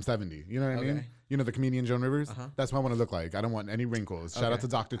Rivers when I'm 70. You know what I mean? You know the comedian Joan Rivers? That's what I want to look like. I don't want any wrinkles. Shout out to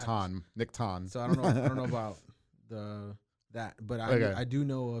Dr. Ton, Nick Ton. So I don't know about that, but I do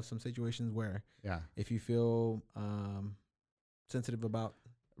know of some situations where if you feel sensitive about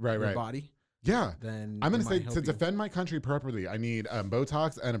your body. Yeah. Then I'm going to say, to defend my country properly, I need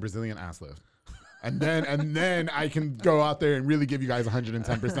Botox and a Brazilian ass lift. And then I can go out there and really give you guys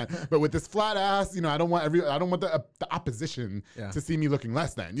 110%. But with this flat ass, I don't want the opposition to see me looking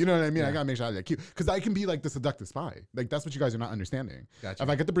less than. You know what I mean? I gotta make sure I look cute because I can be like the seductive spy. Like that's what you guys are not understanding. Gotcha. If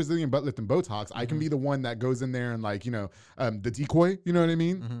I get the Brazilian butt lift and Botox, I can be the one that goes in there and like the decoy. You know what I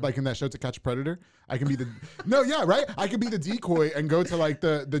mean? Like in that show To Catch a Predator, I can be the right. I can be the decoy and go to like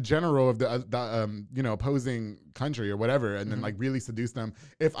the general of the opposing country or whatever, and then like really seduce them.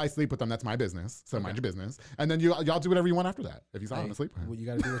 If I sleep with them, that's my business. So mind your business, and then y'all do whatever you want after that. If you saw him asleep, well, you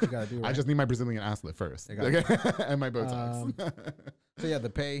gotta do what you gotta do. Right? I just need my Brazilian ass lift first, and my Botox. So yeah, the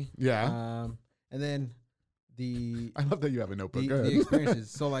pay. Yeah, and then I love that you have a notebook. Go the ahead.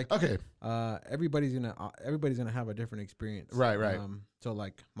 experiences. So like, Okay. Everybody's gonna have a different experience. Right. So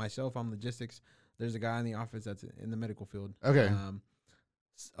like myself, I'm logistics. There's a guy in the office that's in the medical field. Okay.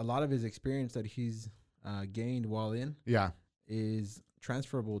 A lot of his experience that he's gained while in is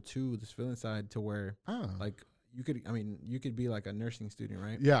transferable to the civilian side, to where like you could be like a nursing student,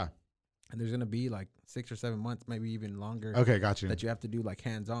 right? Yeah. And there's gonna be like 6 or 7 months, maybe even longer. Okay, got you. That you have to do like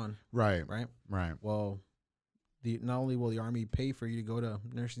hands-on. Right. Right. Well, not only will the Army pay for you to go to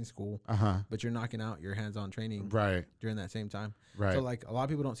nursing school, but you're knocking out your hands-on training during that same time. Right. So like a lot of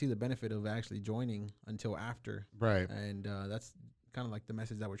people don't see the benefit of actually joining until after. Right. And that's kind of like the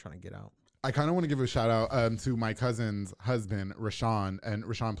message that we're trying to get out. I kind of want to give a shout out to my cousin's husband, Rashawn. And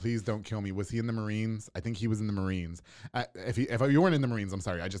Rashawn, please don't kill me. Was he in the Marines? I think he was in the Marines. If you weren't in the Marines, I'm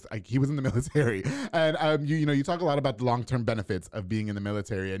sorry. He was in the military. And you talk a lot about the long-term benefits of being in the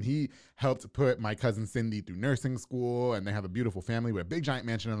military. And he helped put my cousin Cindy through nursing school. And they have a beautiful family with a big giant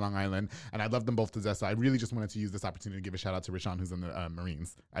mansion in Long Island. And I love them both to death. So I really just wanted to use this opportunity to give a shout out to Rashawn, who's in the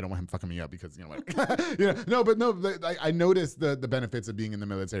Marines. I don't want him fucking me up because I noticed the benefits of being in the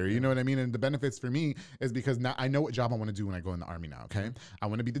military. You know what I mean? And the benefits for me is because now I know what job I want to do when I go in the Army now. Okay, I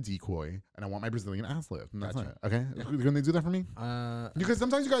want to be the decoy, and I want my Brazilian ass lift. And that's it. Okay, can they do that for me? Because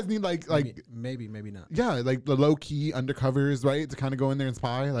sometimes you guys need like maybe not. Yeah, like the low key undercovers, right, to kind of go in there and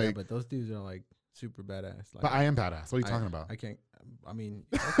spy. Like, yeah, but those dudes are like super badass. Like, but I am badass. What are you talking about? I can't. I mean,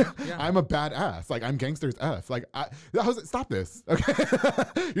 okay, yeah. I'm a badass. Like, I'm gangsters F. Like, stop this. Okay,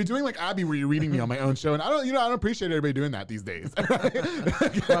 you're doing like Abby, where you're reading me on my own show, and I don't appreciate everybody doing that these days. Well,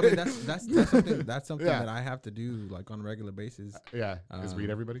 I mean, that's something that I have to do like on a regular basis. Just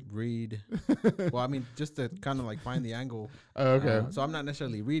read everybody. Read. Well, I mean, just to kind of like find the angle. Oh, okay. So I'm not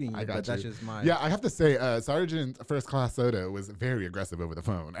necessarily reading it, but that's just my. Yeah, I have to say, Sergeant First Class Soto was very aggressive over the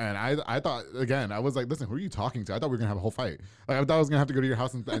phone, and I thought, again, I was like, listen, who are you talking to? I thought we were gonna have a whole fight. Like, I thought I was gonna have to go to your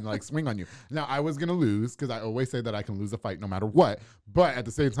house and like swing on you. Now I was gonna lose because I always say that I can lose a fight no matter what. But at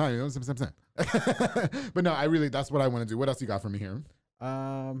the same time, but no, that's what I want to do. What else you got for me here?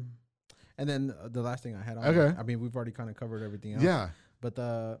 And then the last thing I had on. Okay. I mean, we've already kind of covered everything else. Yeah. But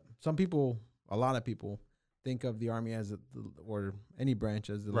a lot of people think of the Army as or any branch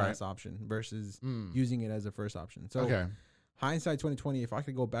as the last option versus using it as a first option. So hindsight 2020, if I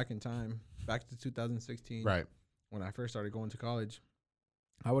could go back in time, back to 2016, right, when I first started going to college,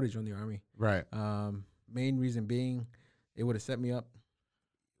 I would have joined the Army. Right. Main reason being, it would have set me up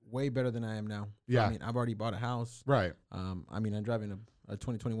way better than I am now. Yeah. I mean, I've already bought a house. Right. I mean, I'm driving a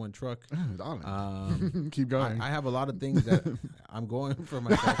 2021 truck. Keep going. I have a lot of things that I'm going for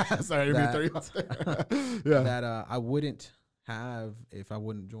myself. Sorry, that I wouldn't have if I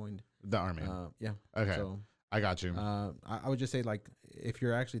wouldn't joined the Army. Yeah. Okay. So I got you. I would just say, like, if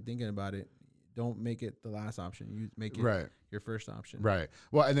you're actually thinking about it, don't make it the last option. You make it your first option. Right.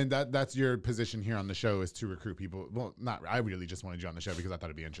 Well, and then that's your position here on the show, is to recruit people. Well, I really just wanted you on the show because I thought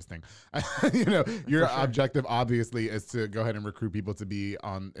it'd be interesting. Your objective obviously is to go ahead and recruit people to be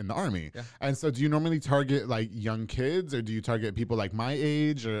in the Army. Yeah. And so do you normally target like young kids, or do you target people like my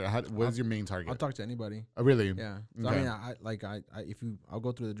age, or what is your main target? I'll talk to anybody. Oh, really? Yeah. So, okay. I mean, I'll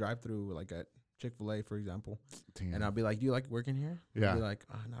go through the drive-through, like at Chick-fil-A, for example. Damn. And I'll be like, do you like working here? Yeah. I'll be like,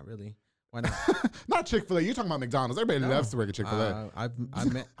 not really. Why not? Not Chick-fil-A. You're talking about McDonald's. Everybody loves to work at Chick-fil-A.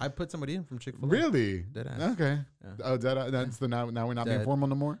 I put somebody in from Chick-fil-A. Really? Deadass. Okay. Yeah. Oh, deadass. That's the now we're not being formal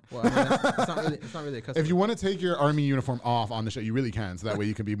no more. Well, I mean, it's not really a customer. If you want to take your Army uniform off on the show, you really can. So that way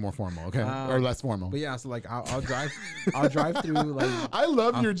you can be more formal, okay, or less formal. But yeah, so like I'll drive through. Like, I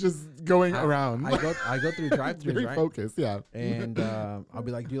love you're just going around. I go through drive-throughs. Very right? focused, yeah. And I'll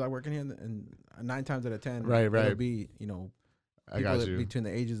be like, do you like working here? And 9 times out of 10, it'll be people between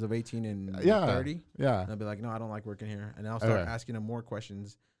the ages of 18 and 30. Yeah. And I'll be like, no, I don't like working here. And I'll start asking them more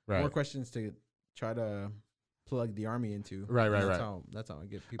questions. More questions to try to plug the Army into. Right. That's how I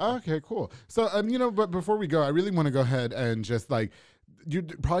get people. Okay, cool. So, but before we go, I really want to go ahead and just like, you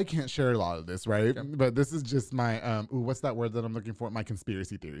probably can't share a lot of this, right? Okay. But this is just my, what's that word that I'm looking for? My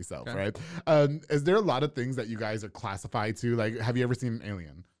conspiracy theory self, right? Is there a lot of things that you guys are classified to? Like, have you ever seen an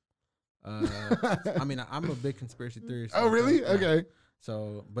alien? I mean, I'm a big conspiracy theorist. Oh, really? Okay.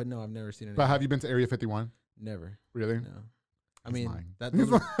 So, but no, I've never seen it. But have you been to Area 51? Never. Really? No. I mean,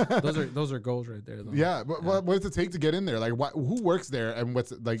 those are goals right there, though. Yeah, but what does it take to get in there? Like, who works there, and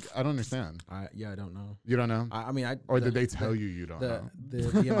what's like? I don't understand. I don't know. You don't know? I mean, did they tell you don't know?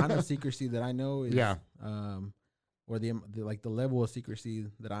 The amount of secrecy that I know is or the level of secrecy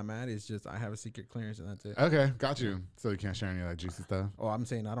that I'm at is just I have a secret clearance and that's it. Okay, got you. So you can't share any of that juicy stuff. Oh, I'm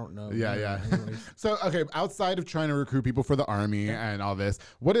saying I don't know. Yeah. So okay, outside of trying to recruit people for the Army and all this,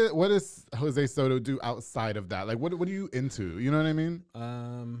 what does Jose Soto do outside of that? Like, what are you into? You know what I mean?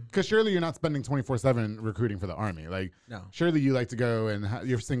 Because surely you're not spending 24/7 recruiting for the Army. Like, no. Surely you like to go and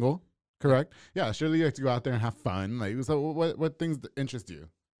you're single, correct? Yeah. Surely you like to go out there and have fun. Like, so what things interest you?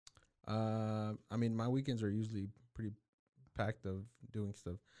 I mean, my weekends are usually pretty packed of doing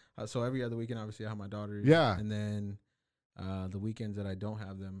stuff. So every other weekend, obviously, I have my daughters. Yeah. And then the weekends that I don't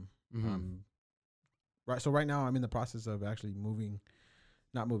have them, right. So right now, I'm in the process of actually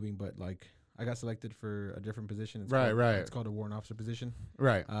not moving, but like I got selected for a different position. It's right. It's called a warrant officer position.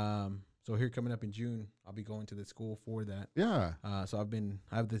 Right. So here coming up in June, I'll be going to the school for that. Yeah. So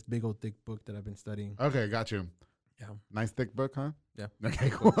I have this big old thick book that I've been studying. Okay, got you. Yeah. Nice thick book, huh? Yeah.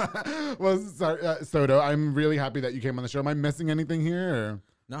 Okay, cool. Well, sorry, Soto, I'm really happy that you came on the show. Am I missing anything here? Or?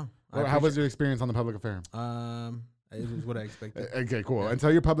 No. How was your experience on the public affair? It was what I expected. Okay, cool. And tell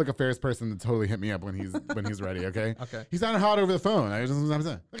your public affairs person to totally hit me up when he's ready. Okay. Okay. He sounded hot over the phone. I just I'm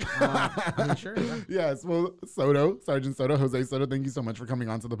saying. I mean, sure. Yeah. Yes. Well, Sergeant Soto, Jose Soto, thank you so much for coming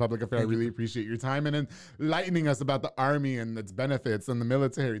on to the public affair. I really appreciate your time and enlightening us about the Army and its benefits and the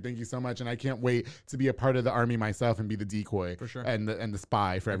military. Thank you so much. And I can't wait to be a part of the Army myself and be the decoy for sure and the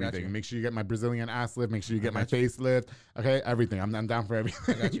spy for everything. Make sure you get my Brazilian ass lift. Make sure you get my face lift. Okay, everything. I'm down for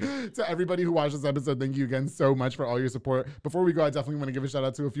everything. I got you. To everybody who watched this episode, thank you again so much for all your support. Before we go, I definitely want to give a shout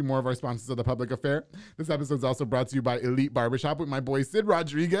out to a few more of our sponsors of the public affair. This episode is also brought to you by Elite Barbershop with my boy Sid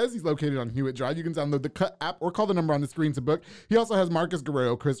Rodriguez. He's located on Hewitt Drive. You can download the Cut app or call the number on the screen to book. He also has Marcus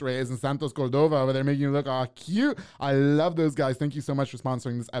Guerrero, Chris Reyes, and Santos Cordova over there making you look all cute. I love those guys. Thank you so much for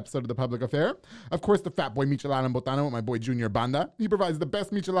sponsoring this episode of the public affair. Of course, the Fat Boy Michelada and Botana with my boy Junior Banda. He provides the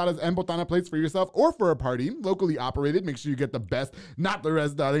best micheladas and botana plates for yourself or for a party. Locally operated. Make sure you get the best, not the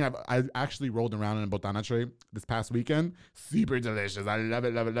rest, darling. I actually rolled around in a botana tray this past weekend. Super delicious. I love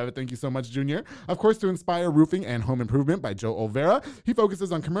it, love it, love it. Thank you so much, Junior. Of course, to Inspire Roofing and Home Improvement by Joe Olvera. He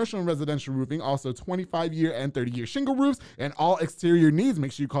focuses on commercial and residential roofing, also 25-year and 30-year shingle roofs and all exterior needs.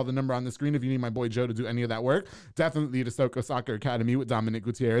 Make sure you call the number on the screen if you need my boy Joe to do any of that work. Definitely to Soto Soccer Academy with Dominic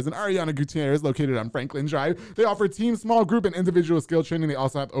Gutierrez and Ariana Gutierrez, located on Franklin Drive. They offer team, small group, and individual skill training. They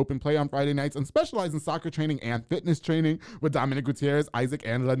also have open play on Friday nights and specialize in soccer training and fitness training with Dominic Gutierrez, Isaac,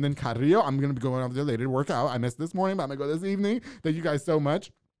 and London Carrillo. I'm going to be going over there later to work out. I missed this morning, but I'm going to go this evening. Thank you guys so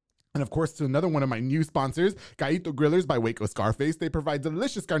much. And of course, to another one of my new sponsors, Gallito Grillers by Waco Scarface. They provide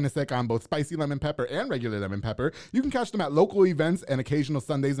delicious carne seca on both spicy lemon pepper and regular lemon pepper. You can catch them at local events and occasional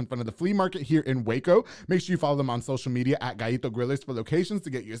Sundays in front of the flea market here in Waco. Make sure you follow them on social media at Gallito Grillers for locations to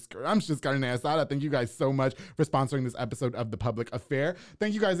get your scrumptious carne asada. Thank you guys so much for sponsoring this episode of The Public Affair.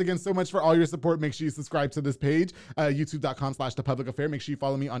 Thank you guys again so much for all your support. Make sure you subscribe to this page, youtube.com/The Public Affair. Make sure you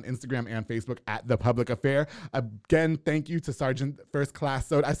follow me on Instagram and Facebook at The Public Affair. Again, thank you to Sergeant First Class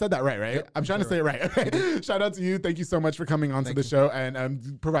Soto. I said that right? Yep, I'm trying to say it right. Okay. Shout out to you. Thank you so much for coming on to the show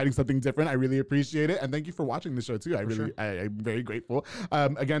and providing something different. I really appreciate it. And thank you for watching the show too. I'm very grateful.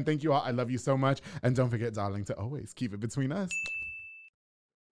 Again, thank you all. I love you so much. And don't forget, darling, to always keep it between us.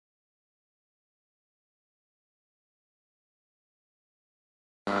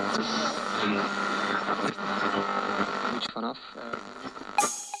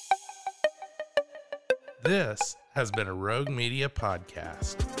 This has been a Rogue Media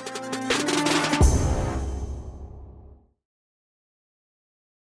podcast.